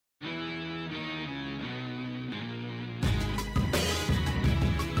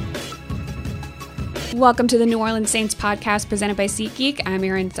Welcome to the New Orleans Saints podcast presented by SeatGeek. I'm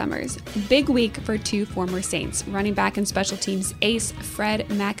Erin Summers. Big week for two former Saints, running back and special teams ace Fred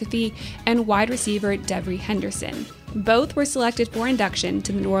McAfee and wide receiver Devery Henderson. Both were selected for induction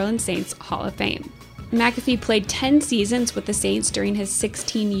to the New Orleans Saints Hall of Fame. McAfee played 10 seasons with the Saints during his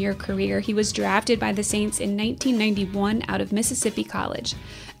 16-year career. He was drafted by the Saints in 1991 out of Mississippi College.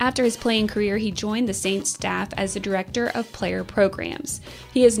 After his playing career, he joined the Saints staff as the Director of Player Programs.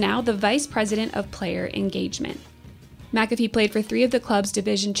 He is now the Vice President of Player Engagement. McAfee played for 3 of the club's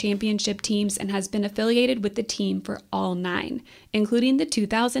division championship teams and has been affiliated with the team for all 9, including the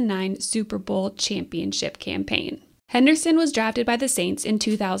 2009 Super Bowl championship campaign. Henderson was drafted by the Saints in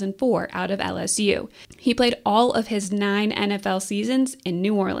 2004 out of LSU. He played all of his 9 NFL seasons in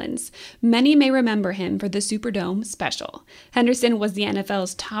New Orleans. Many may remember him for the Superdome special. Henderson was the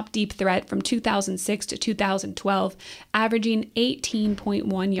NFL's top deep threat from 2006 to 2012, averaging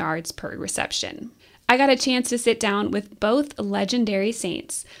 18.1 yards per reception. I got a chance to sit down with both legendary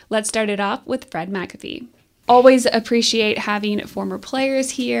Saints. Let's start it off with Fred McAfee. Always appreciate having former players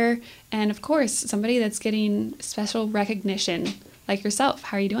here, and of course, somebody that's getting special recognition like yourself.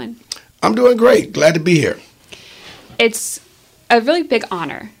 How are you doing? I'm doing great. Glad to be here. It's a really big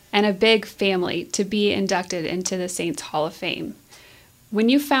honor and a big family to be inducted into the Saints Hall of Fame. When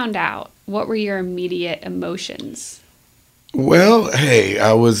you found out, what were your immediate emotions? Well, hey,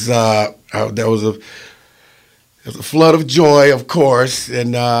 there was a flood of joy, of course,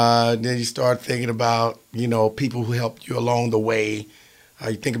 and then you start thinking about, people who helped you along the way.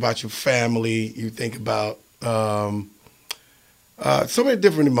 You think about your family. You think about so many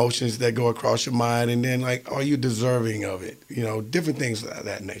different emotions that go across your mind, and then, are you deserving of it? Different things of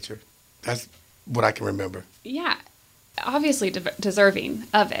that nature. That's what I can remember. Yeah, obviously deserving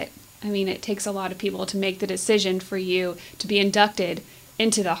of it. I mean, it takes a lot of people to make the decision for you to be inducted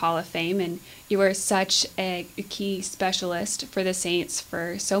into the Hall of Fame, and you were such a key specialist for the Saints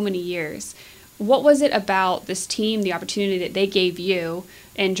for so many years. What was it about this team, the opportunity that they gave you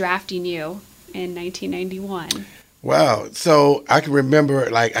in drafting you in 1991? Wow. So I can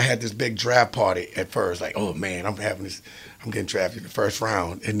remember, I had this big draft party at first, oh man, I'm getting drafted in the first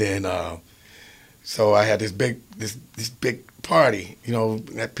round. And then, so I had this big party,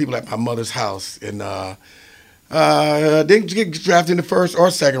 people at my mother's house, and, didn't get drafted in the first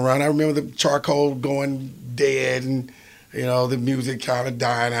or second round. I remember the charcoal going dead and, the music kind of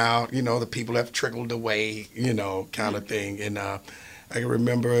dying out, the people have trickled away, kind of thing. And I can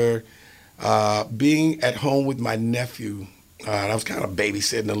remember being at home with my nephew. I was kind of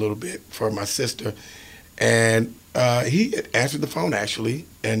babysitting a little bit for my sister. And he had answered the phone, actually.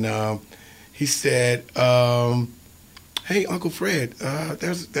 And he said, hey, Uncle Fred,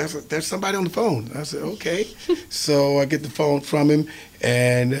 there's somebody on the phone. I said, okay. So I get the phone from him,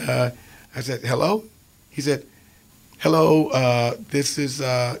 and I said, hello? He said, hello, this is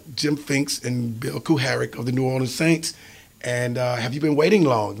Jim Finks and Bill Kuharich of the New Orleans Saints, and have you been waiting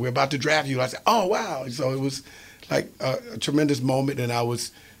long? We're about to draft you. I said, oh, wow. So it was like a tremendous moment, and I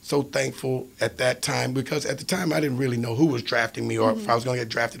was so thankful at that time, because at the time I didn't really know who was drafting me or if I was going to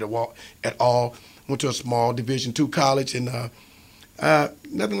get drafted at all. Went to a small Division II college, and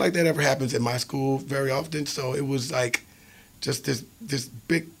nothing like that ever happens at my school very often. So it was just this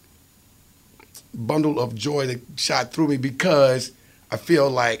big bundle of joy that shot through me, because I feel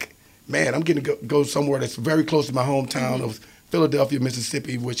like, man, I'm getting to go somewhere that's very close to my hometown of Philadelphia,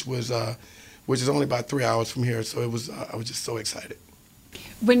 Mississippi, which is only about 3 hours from here. So it was I was just so excited.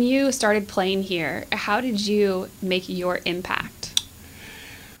 When you started playing here, how did you make your impact?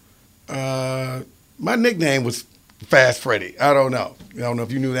 My nickname was Fast Freddy. I don't know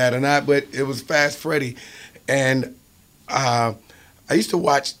if you knew that or not, but it was Fast Freddy. And I used to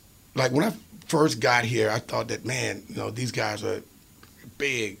watch, when I first got here, I thought that, man, these guys are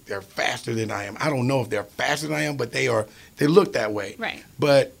big. They're faster than I am. I don't know if they're faster than I am, but they look that way. Right.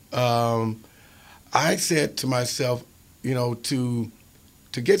 But I said to myself, to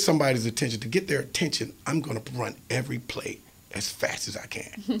get somebody's attention, to get their attention, I'm going to run every play as fast as I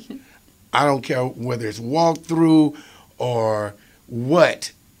can. I don't care whether it's walkthrough or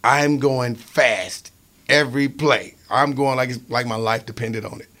what. I'm going fast every play. I'm going like my life depended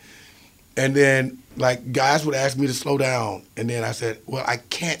on it. And then, guys would ask me to slow down. And then I said, well, I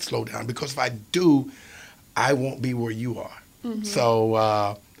can't slow down, because if I do, I won't be where you are. Mm-hmm.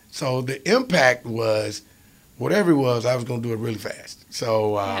 So the impact was, whatever it was, I was going to do it really fast.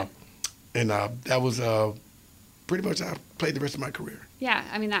 So, that was pretty much how I played the rest of my career. Yeah,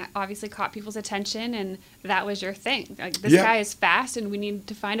 I mean, that obviously caught people's attention, and that was your thing. This guy is fast, and we need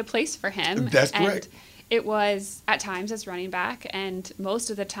to find a place for him. That's correct. And it was, at times, as running back, and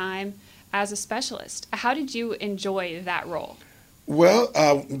most of the time as a specialist. How did you enjoy that role? Well,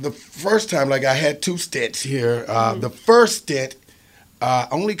 the first time, like I had 2 stints here. The first stint, I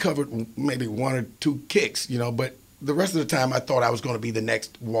only covered maybe 1 or 2 kicks, but the rest of the time I thought I was going to be the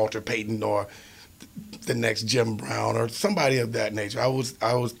next Walter Payton or the next Jim Brown or somebody of that nature. I was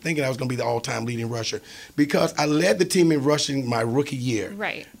thinking I was going to be the all-time leading rusher because I led the team in rushing my rookie year.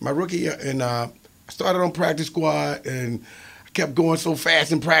 Right. My rookie year, and I started on practice squad, and I kept going so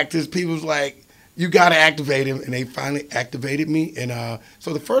fast in practice. People was like, you got to activate him, and they finally activated me. And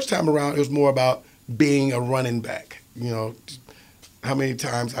so the first time around, it was more about being a running back, how many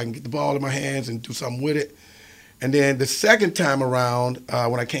times I can get the ball in my hands and do something with it. And then the second time around,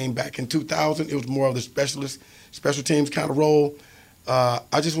 when I came back in 2000, it was more of the special teams kind of role.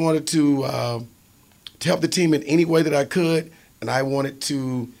 I just wanted to help the team in any way that I could, and I wanted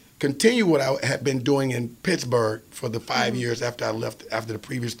to continue what I had been doing in Pittsburgh for the 5 years after I left, after the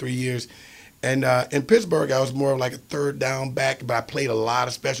previous 3 years. And in Pittsburgh, I was more of like a third down back, but I played a lot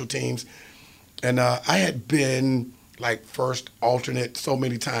of special teams. And I had been like first alternate so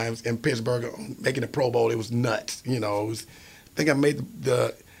many times in Pittsburgh, making the Pro Bowl. It was nuts. I think I made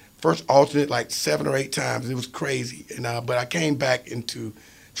the first alternate like 7 or 8 times. It was crazy. And but I came back into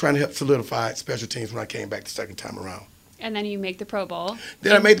trying to help solidify special teams when I came back the second time around. And then you make the Pro Bowl.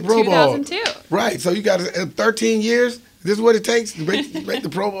 Then I made the Pro Bowl. 2002. Right. So you got 13 years. This is what it takes to make the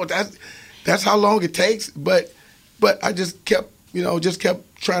Pro Bowl. That's how long it takes. But I just kept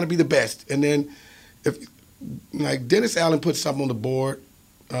trying to be the best. And then like Dennis Allen put something on the board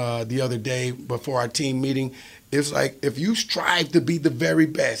the other day before our team meeting. It's like if you strive to be the very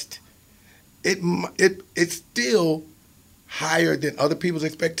best, it's still higher than other people's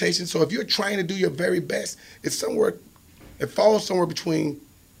expectations. So if you're trying to do your very best, it falls somewhere between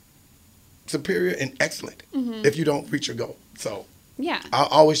superior and excellent if you don't reach your goal. So yeah, I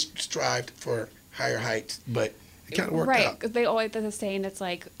always strived for higher heights, but it kind of worked out. Right, they always have the saying it's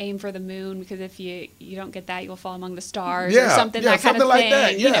like aim for the moon, because if you don't get that, you'll fall among the stars or something. That kind of like thing.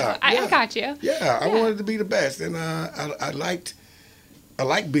 That. Yeah, I got you. Yeah, I wanted to be the best, and I liked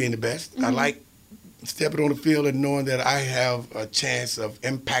being the best. I like stepping on the field and knowing that I have a chance of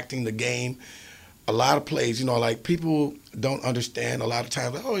impacting the game. A lot of plays, like people don't understand a lot of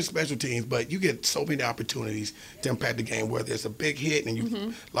times, like, oh, it's special teams, but you get so many opportunities to impact the game, whether it's a big hit and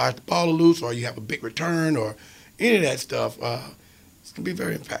you large the ball loose, or you have a big return, or any of that stuff. It can be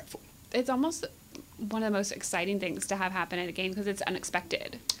very impactful. It's almost one of the most exciting things to have happen in a game because it's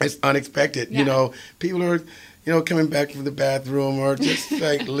unexpected. It's unexpected. Yeah. People are, coming back from the bathroom or just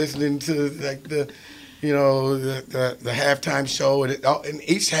like listening to like the halftime show, and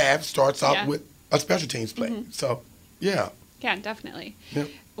each half starts off with a special teams play. So, yeah. Yeah, definitely. Yep.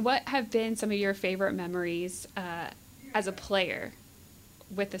 What have been some of your favorite memories as a player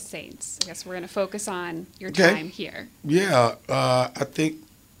with the Saints? I guess we're going to focus on your time here. Yeah, I think,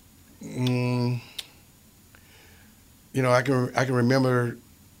 I can remember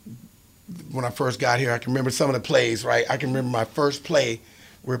when I first got here. I can remember some of the plays, right? I can remember my first play.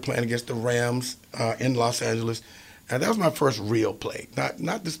 We were playing against the Rams in Los Angeles. And that was my first real play, not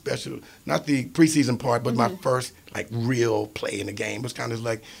the preseason part, but my first like real play in the game. It was kind of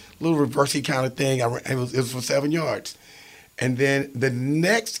like a little reversey kind of thing. It was for 7 yards. And then the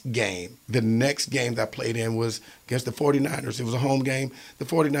next game that I played in was against the 49ers. It was a home game. The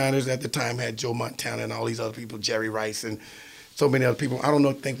 49ers at the time had Joe Montana and all these other people, Jerry Rice and so many other people. I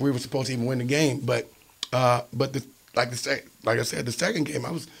don't think we were supposed to even win the game, but like I said, the second game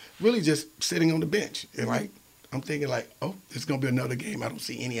I was really just sitting on the bench and I'm thinking like, oh, this is gonna be another game. I don't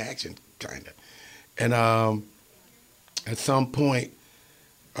see any action, kind of. And at some point,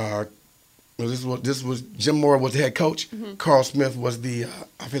 this was Jim Mora was the head coach. Carl Smith was the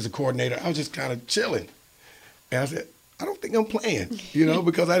offensive coordinator. I was just kind of chilling, and I said, I don't think I'm playing,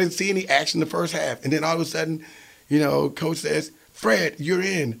 because I didn't see any action the first half. And then all of a sudden, coach says, Fred, you're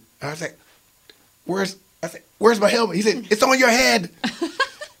in. And I said, where's my helmet? He said, it's on your head.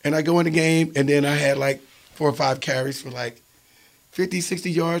 And I go in the game, and then I had like 4 or 5 carries for like 50, 60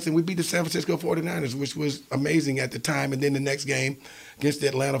 yards, and we beat the San Francisco 49ers, which was amazing at the time. And then the next game against the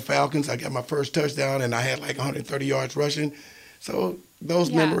Atlanta Falcons, I got my first touchdown, and I had like 130 yards rushing. So those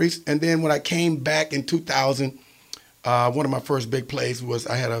memories. And then when I came back in 2000, one of my first big plays was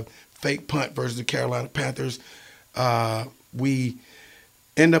I had a fake punt versus the Carolina Panthers. We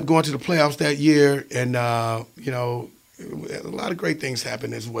ended up going to the playoffs that year, and, a lot of great things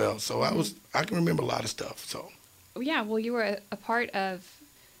happened as well. So I can remember a lot of stuff. So. Yeah, well, you were a part of,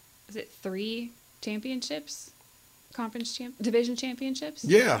 is it 3 championships, division championships?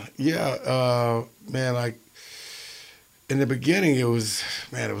 Yeah, man, In the beginning, it was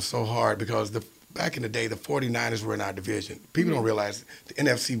so hard because back in the day, the 49ers were in our division. People don't realize the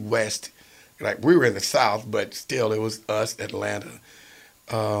NFC West, like we were in the South, but still it was us, Atlanta.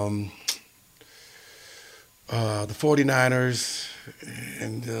 The 49ers,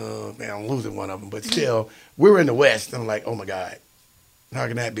 and I'm losing one of them, but still, we were in the West. And I'm like, oh my God, how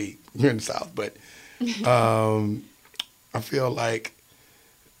can that be? You're in the South. But I feel like,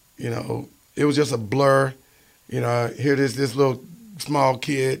 it was just a blur. Here it is, this little small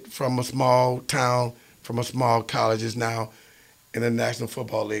kid from a small town, from a small college is now in the National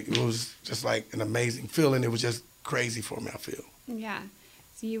Football League. It was just like an amazing feeling. It was just crazy for me, I feel. Yeah.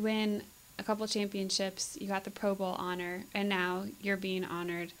 So you win a couple championships, you got the Pro Bowl honor, and now you're being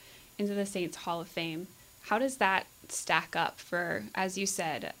honored into the Saints Hall of Fame. How does that stack up for, as you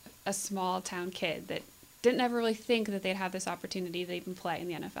said, a small town kid that didn't ever really think that they'd have this opportunity to even play in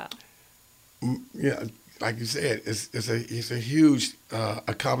the NFL? Yeah, like you said, it's a huge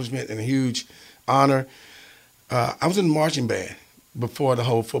accomplishment and a huge honor. I was in the marching band before the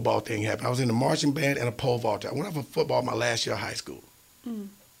whole football thing happened. I was in the marching band and a pole vaulter. I went out for football my last year of high school.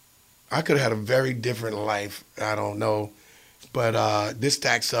 I could have had a very different life. I don't know. But this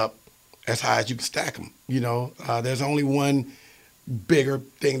stacks up as high as you can stack them. There's only one bigger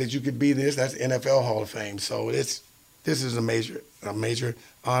thing that you could be this. That's the NFL Hall of Fame. So this is a major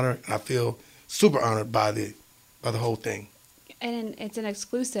honor. And I feel super honored by the whole thing. And it's an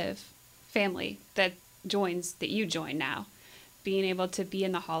exclusive family that you join now, being able to be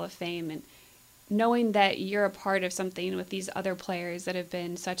in the Hall of Fame and knowing that you're a part of something with these other players that have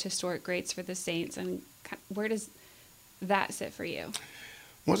been such historic greats for the Saints. And where does that sit for you?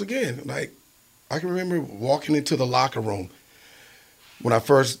 Once again, like, I can remember walking into the locker room when I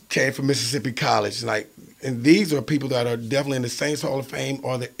first came from Mississippi College. And these are people that are definitely in the Saints Hall of Fame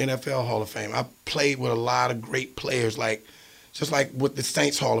or the NFL Hall of Fame. I played with a lot of great players, just like with the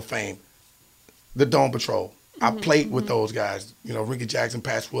Saints Hall of Fame, the Dome Patrol. I played with those guys, Ricky Jackson,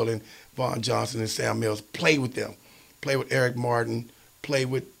 Pat Swilling, Vaughn Johnson, and Sam Mills. Played with them. Played with Eric Martin. Played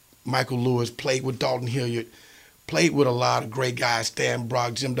with Michael Lewis. Played with Dalton Hilliard. Played with a lot of great guys, Stan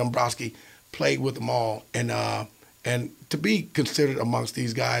Brock, Jim Dombrowski. Played with them all. And to be considered amongst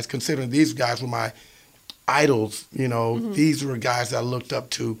these guys, considering these guys were my idols, these were guys that I looked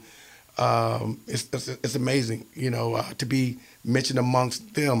up to. It's amazing, to be mentioned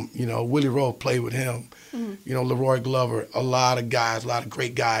amongst them. Willie Rowe played with him. Leroy Glover, a lot of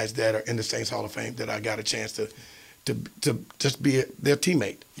great guys that are in the Saints Hall of Fame that I got a chance to just be their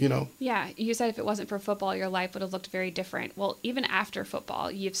teammate, Yeah, you said if it wasn't for football, your life would have looked very different. Well, even after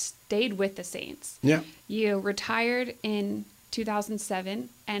football, you've stayed with the Saints. Yeah. You retired in 2007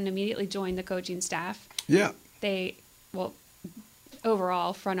 and immediately joined the coaching staff. Yeah.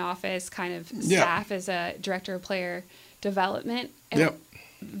 Overall front office kind of staff as a director of player development. And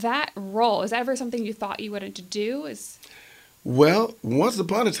that role, is that ever something you thought you wanted to do? Well, once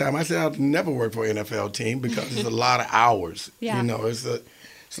upon a time, I said I'd never work for an NFL team because it's a lot of hours. Yeah. It's a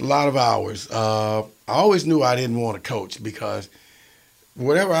lot of hours. I always knew I didn't want to coach because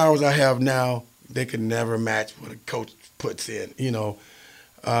whatever hours I have now, they could never match what a coach puts in.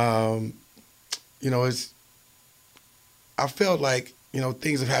 I felt like,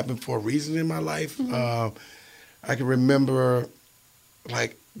 things have happened for a reason in my life. I can remember,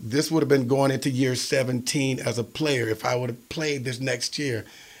 this would have been going into year 17 as a player if I would have played this next year.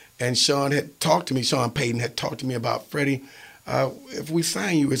 And Sean Payton had talked to me about, Freddie, if we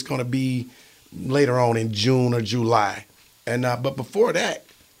sign you, it's going to be later on in June or July. And but before that,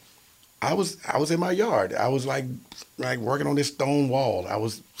 I was in my yard. I was like working on this stone wall. I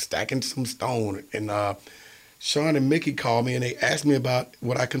was stacking some stone. And Sean and Mickey called me and they asked me about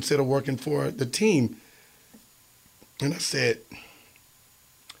what I consider working for the team. And I said,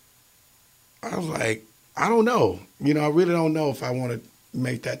 I was like, I don't know. I really don't know if I want to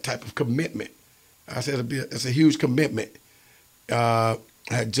make that type of commitment. I said it's a huge commitment. I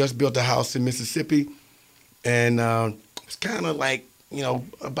had just built a house in Mississippi, and it's kind of like,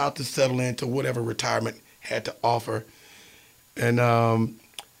 about to settle into whatever retirement had to offer. And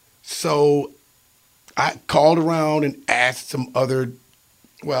so I called around and asked some other,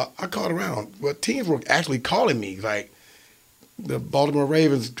 teams were actually calling me, like the Baltimore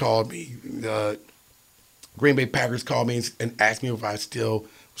Ravens called me, the Green Bay Packers called me and asked me if I still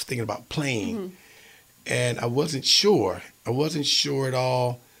was thinking about playing. And I wasn't sure. I wasn't sure at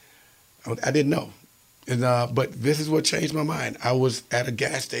all. I didn't know. And but this is what changed my mind. I was at a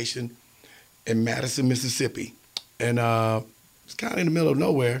gas station in Madison, Mississippi, and it's kind of in the middle of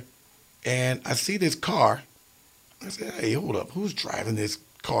nowhere. And I see this car. I said, hey, hold up. Who's driving this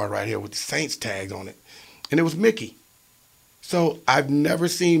car right here with the Saints tags on it? And it was Mickey. So I've never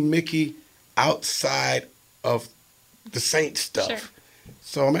seen Mickey outside of the Saints stuff. Sure.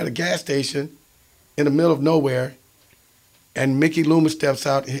 So I'm at a gas station in the middle of nowhere, and Mickey Loomis steps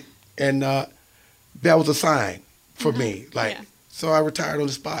out, and that was a sign for me. Like, Yeah. so I retired on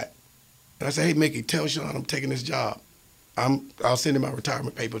the spot. And I said, hey, Mickey, tell Sean I'm taking this job. I'll send him my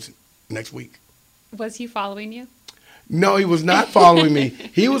retirement papers next week. Was he following you? No, he was not following me.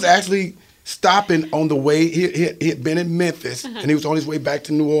 He was actually stopping on the way. He had been in Memphis, and he was on his way back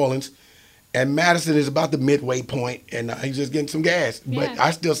to New Orleans. And Madison is about the midway point, and he's just getting some gas. But Yeah.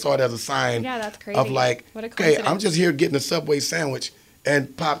 I still saw it as a sign Yeah, that's crazy. of like, What a okay, coincidence. I'm just here getting a Subway sandwich,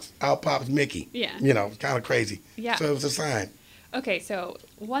 and out pops Mickey. Yeah. You know, kind of crazy. Yeah. So it was a sign. Okay, so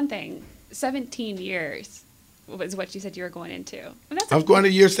one thing, 17 years was what you said you were going into. And that's I was going to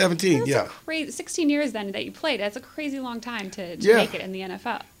year 17, that's yeah. crazy. 16 years then that you played. That's a crazy long time to Yeah. make it in the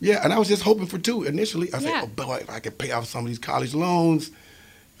NFL. Yeah, and I was just hoping for 2 initially. I said, Yeah. oh, boy, if I could pay off some of these college loans,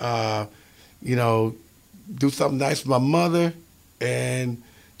 you know, do something nice for my mother, and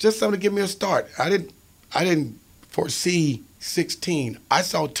just something to give me a start. I didn't foresee 16. I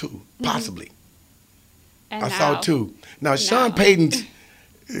saw 2, possibly. And I now, saw 2. Now, Sean Payton,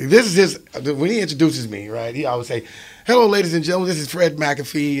 this is his, when he introduces me, right, he always say, hello, ladies and gentlemen, this is Fred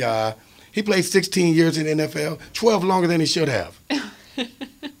McAfee. He played 16 years in the NFL, 12 longer than he should have.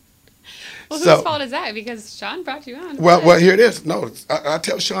 Well, So- whose fault is that? Because Sean brought you on. Well, here it is. No, I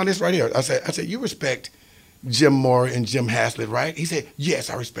tell Sean this right here. I said, you respect Jim Moore and Jim Haslett, right? He said, yes,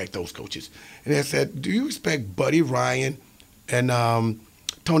 I respect those coaches. And I said, do you respect Buddy Ryan and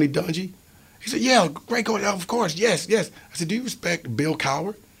Tony Dungy? He said, yeah, great coach. Of course, yes. I said, do you respect Bill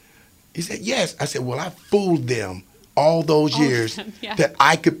Cowher? He said, yes. I said, well, I fooled them all those All of years them, yeah. that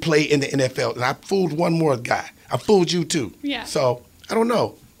I could play in the NFL. And I fooled one more guy. I fooled you too. Yeah. So, I don't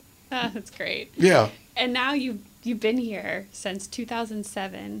know. That's great. Yeah. And now you've been here since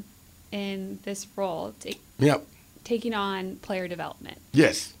 2007 in this role, Yep. taking on player development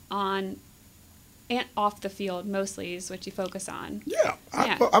Yes. on and off the field mostly is what you focus on. Yeah,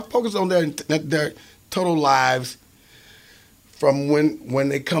 Yeah. I focus on their total lives from when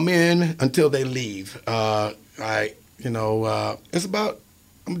they come in until they leave. It's about,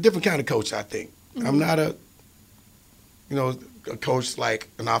 I'm a different kind of coach, I think. Mm-hmm. I'm not a coach like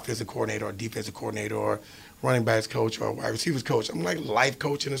an offensive coordinator or defensive coordinator or running backs coach or wide receivers coach. I'm like a life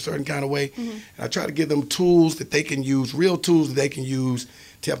coach in a certain kind of way. Mm-hmm. And I try to give them tools that they can use, real tools that they can use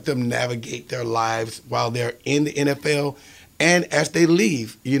to help them navigate their lives while they're in the NFL and as they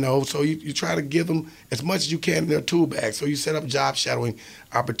leave, So you try to give them as much as you can in their tool bag. So you set up job shadowing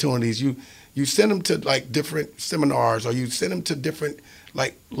opportunities. You send them to like different seminars, or you send them to different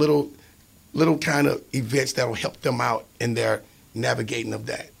like little kind of events that'll help them out in their navigating of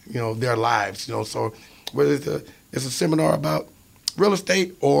that, their lives, So whether it's a seminar about real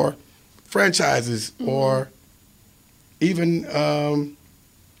estate or franchises or even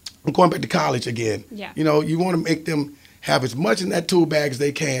I'm going back to college again. Yeah. You want to make them have as much in that tool bag as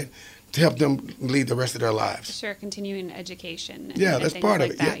they can to help them lead the rest of their lives. Sure, continuing education. And, Yeah, and that's things part of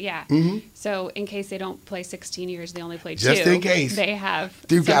like it, that. yeah. Yeah. Mhm. So in case they don't play 16 years, they only play 2. Just in case. They have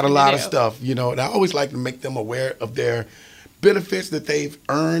You've got a something to lot of do. stuff, And I always like to make them aware of their benefits that they've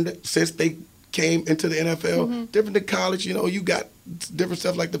earned since they came into the NFL. Mm-hmm. Different than college, you got different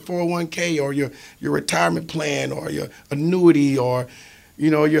stuff like the 401k or your retirement plan or your annuity or,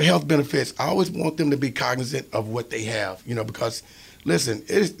 your health benefits. I always want them to be cognizant of what they have, because, listen,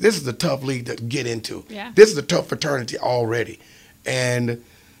 this is a tough league to get into. Yeah. This is a tough fraternity already. And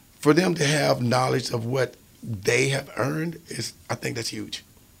for them to have knowledge of what they have earned, I think that's huge.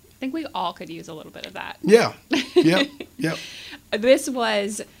 I think we all could use a little bit of that. Yeah. Yep. This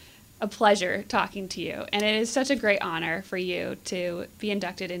was a pleasure talking to you, and it is such a great honor for you to be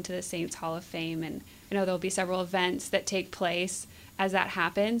inducted into the Saints Hall of Fame. And I know there'll be several events that take place as that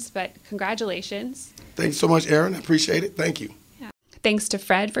happens, but congratulations. Thanks so much, Aaron. I appreciate it. Thank you. Thanks to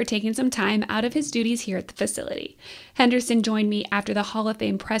Fred for taking some time out of his duties here at the facility. Henderson joined me after the Hall of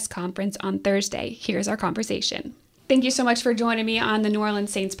Fame press conference on Thursday. Here's our conversation. Thank you so much for joining me on the New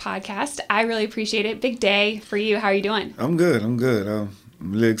Orleans Saints podcast. I really appreciate it. Big day for you. How are you doing? I'm good. I'm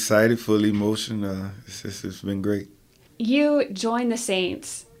really excited, full emotion. It's been great. You joined the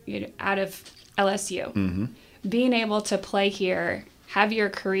Saints out of LSU. Mm-hmm. Being able to play here, have your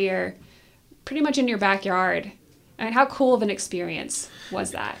career pretty much in your backyard. I mean, how cool of an experience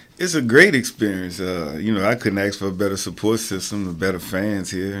was that? It's a great experience. I couldn't ask for a better support system, the better fans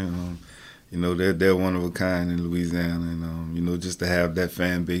here. They're one of a kind in Louisiana, and just to have that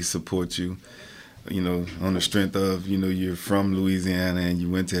fan base support you, on the strength of, you're from Louisiana and you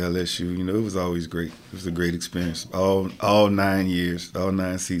went to LSU. It was always great. It was a great experience. All 9 years, all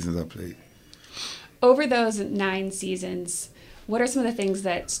 9 seasons I played. Over those 9 seasons, what are some of the things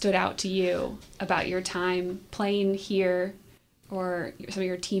that stood out to you about your time playing here or some of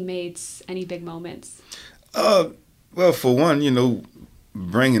your teammates, any big moments? Well, for one,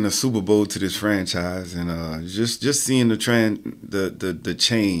 bringing a Super Bowl to this franchise and just seeing the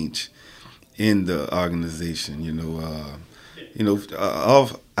change in the organization,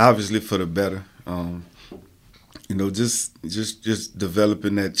 obviously for the better. Just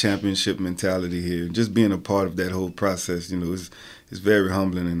developing that championship mentality here, just being a part of that whole process, it's very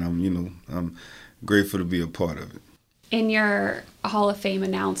humbling, and I'm grateful to be a part of it. In your Hall of Fame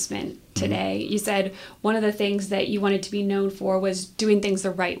announcement today, you said one of the things that you wanted to be known for was doing things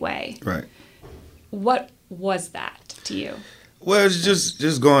the right way. Right. What was that to you? Well, it's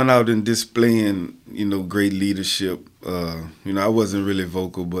just going out and displaying, great leadership. I wasn't really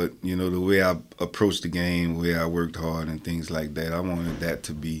vocal, but, the way I approached the game, the way I worked hard and things like that, I wanted that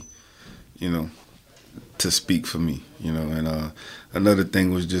to be, to speak for me, And another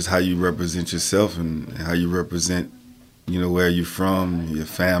thing was just how you represent yourself and how you represent, where you're from, your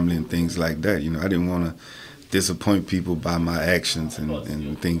family and things like that. I didn't want to disappoint people by my actions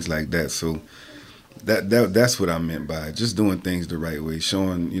and things like that. So that's what I meant by it. Just doing things the right way,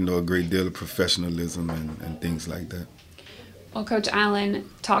 showing, a great deal of professionalism and things like that. Well, Coach Allen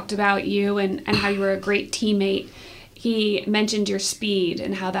talked about you and how you were a great teammate. He mentioned your speed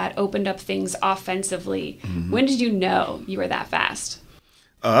and how that opened up things offensively. Mm-hmm. When did you know you were that fast?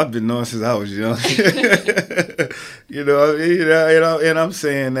 I've been knowing since I was young. And I'm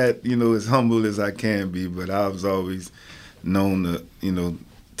saying that, as humble as I can be, but I was always known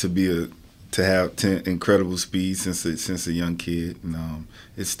to have incredible speed since a young kid. And,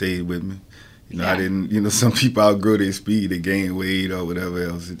 it stayed with me. I didn't, some people outgrow their speed, they gain weight or whatever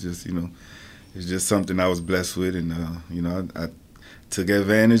else. It just, it's just something I was blessed with. And, I took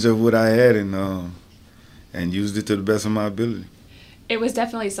advantage of what I had and used it to the best of my ability. It was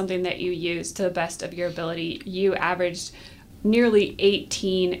definitely something that you used to the best of your ability. You averaged nearly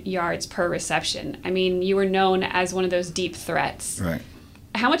 18 yards per reception. I mean, you were known as one of those deep threats. Right.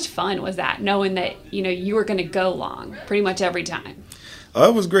 How much fun was that, knowing that, you were going to go long pretty much every time?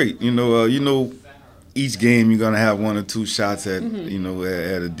 It was great. Each game you're going to have 1 or 2 shots at,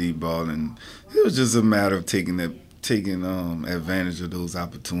 at a deep ball. And it was just a matter of taking advantage of those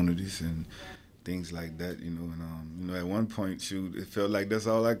opportunities and things like that, And, at one point, it felt like that's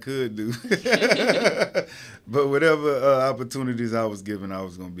all I could do. But whatever opportunities I was given, I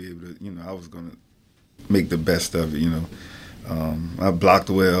was going to be able to, I was going to make the best of it, I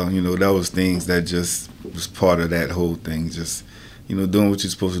blocked well, that was things that just was part of that whole thing, just, doing what you're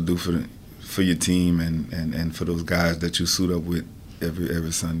supposed to do for your team and for those guys that you suit up with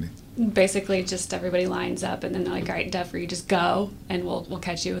every Sunday. Basically, just everybody lines up and then they're like, all right, Devery, just go and we'll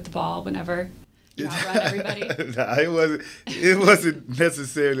catch you with the ball whenever. Run everybody. It wasn't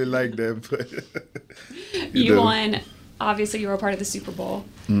necessarily like that, but you won. Obviously, you were a part of the Super Bowl,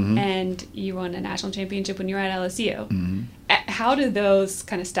 mm-hmm. and you won a national championship when you were at LSU. Mm-hmm. How do those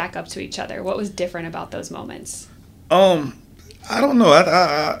kind of stack up to each other? What was different about those moments? I don't know.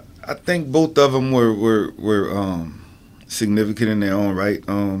 I think both of them were significant in their own right.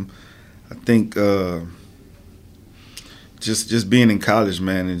 I think just being in college,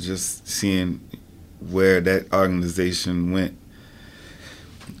 man, and just seeing where that organization went.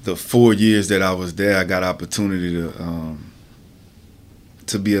 The 4 years that I was there, I got opportunity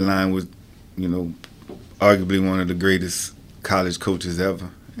to be aligned with, arguably one of the greatest college coaches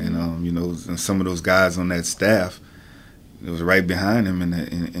ever, and and some of those guys on that staff, it was right behind him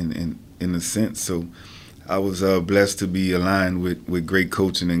in a sense. So I was blessed to be aligned with great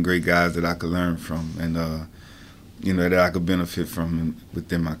coaching and great guys that I could learn from, and that I could benefit from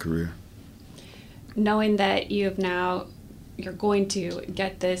within my career. Knowing that you're going to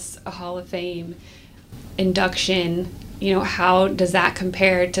get this Hall of Fame induction, how does that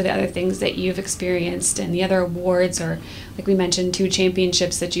compare to the other things that you've experienced and the other awards, or like we mentioned, 2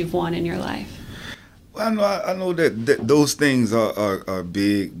 championships that you've won in your life? Well, I know that those things are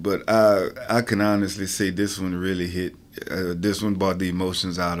big, but I can honestly say this one really hit. This one brought the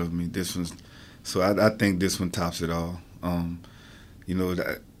emotions out of me. So I think this one tops it all.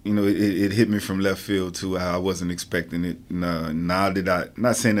 It hit me from left field too. I wasn't expecting it. Not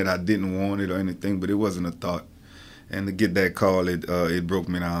saying that I didn't want it or anything, but it wasn't a thought. And to get that call, it broke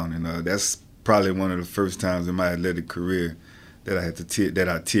me down. And that's probably one of the first times in my athletic career that I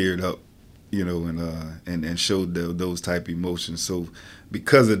teared up you know, and showed those type of emotions. So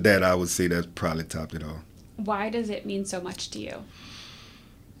because of that, I would say that's probably topped it all. Why does it mean so much to you?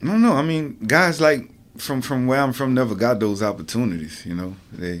 I don't know. I mean, guys like from where I'm from never got those opportunities. You know,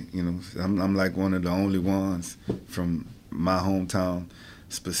 I'm like one of the only ones from my hometown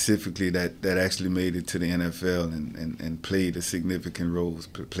specifically that actually made it to the NFL and played a significant role,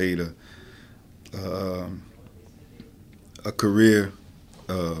 played a career,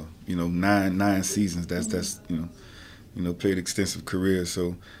 nine seasons. That's played extensive career.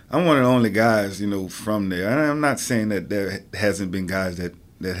 So I'm one of the only guys, from there. And I'm not saying that there hasn't been guys that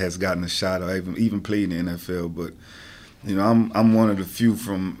has gotten a shot or even played in the NFL, but I'm one of the few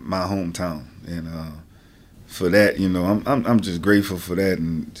from my hometown, and for that, I'm just grateful for that,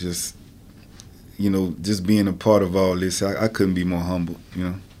 and just being a part of all this, I couldn't be more humble.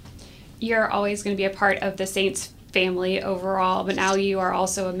 You're always going to be a part of the Saints family overall, but now you are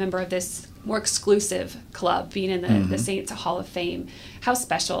also a member of this more exclusive club, being in the Saints Hall of Fame. How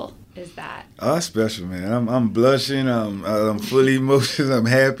special is that? Oh, special, man. I'm blushing. I'm fully emotional. I'm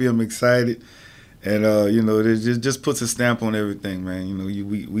happy. I'm excited, and it just puts a stamp on everything, man.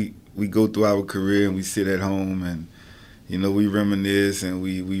 We go through our career and we sit at home and we reminisce and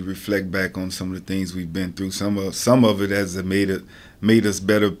we reflect back on some of the things we've been through. Some of it has made us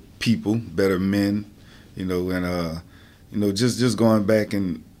better people, better men, and just going back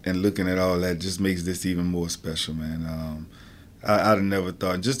and looking at all that just makes this even more special, man. I'd have never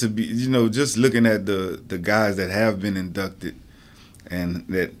thought just to be, just looking at the guys that have been inducted and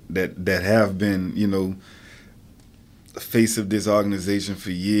that have been, face of this organization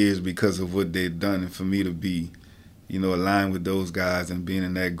for years because of what they've done, and for me to be, aligned with those guys and being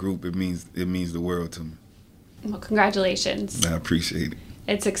in that group, it means the world to me. Well, congratulations. I appreciate it.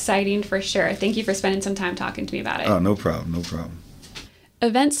 It's exciting for sure. Thank you for spending some time talking to me about it. Oh, no problem.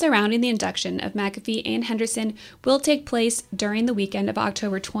 Events surrounding the induction of McAfee and Henderson will take place during the weekend of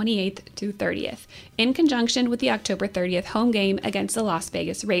October 28th through 30th, in conjunction with the October 30th home game against the Las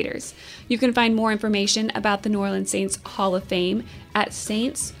Vegas Raiders. You can find more information about the New Orleans Saints Hall of Fame at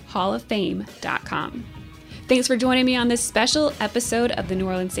saintshalloffame.com. Thanks for joining me on this special episode of the New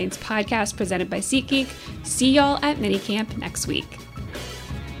Orleans Saints podcast presented by SeatGeek. See y'all at minicamp next week.